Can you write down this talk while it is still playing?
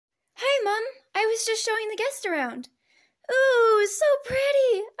I was just showing the guests around. Ooh, so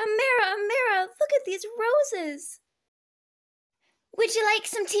pretty! Amara, look at these roses. Would you like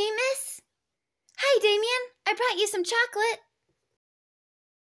some tea, miss? Hi, Damien. I brought you some chocolate.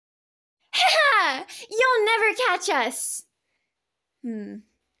 Ha! You'll never catch us!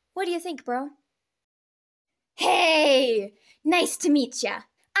 What do you think, bro? Hey! Nice to meet ya.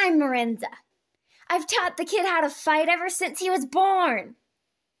 I'm Miranda. I've taught the kid how to fight ever since he was born.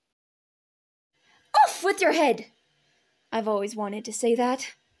 Off with your head! I've always wanted to say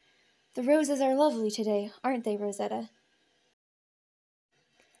that. The roses are lovely today, aren't they, Rosetta?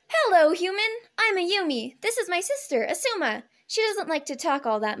 Hello, human. I'm Ayumi. This is my sister, Asuma. She doesn't like to talk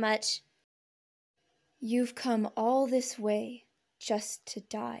all that much. You've come all this way just to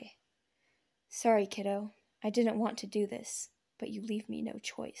die. Sorry, kiddo. I didn't want to do this, but you leave me no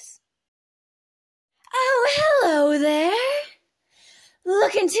choice. Oh, hello there.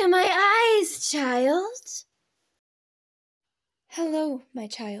 Look into my eyes, child. Hello, my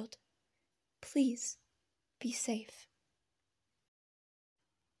child. Please, be safe.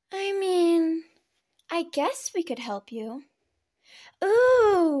 I mean, I guess we could help you.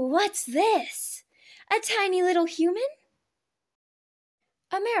 Ooh, what's this? A tiny little human?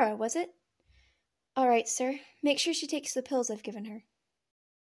 Amara, was it? All right, sir. Make sure she takes the pills I've given her.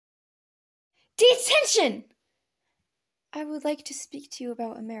 Detention! I would like to speak to you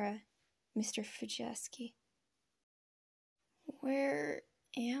about Amara, Mr. Fujaski. Where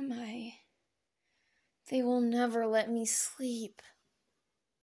am I? They will never let me sleep.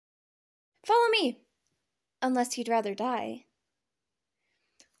 Follow me! Unless you'd rather die.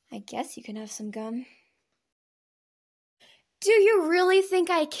 I guess you can have some gum. Do you really think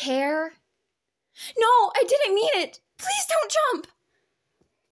I care? No, I didn't mean it! Please don't jump!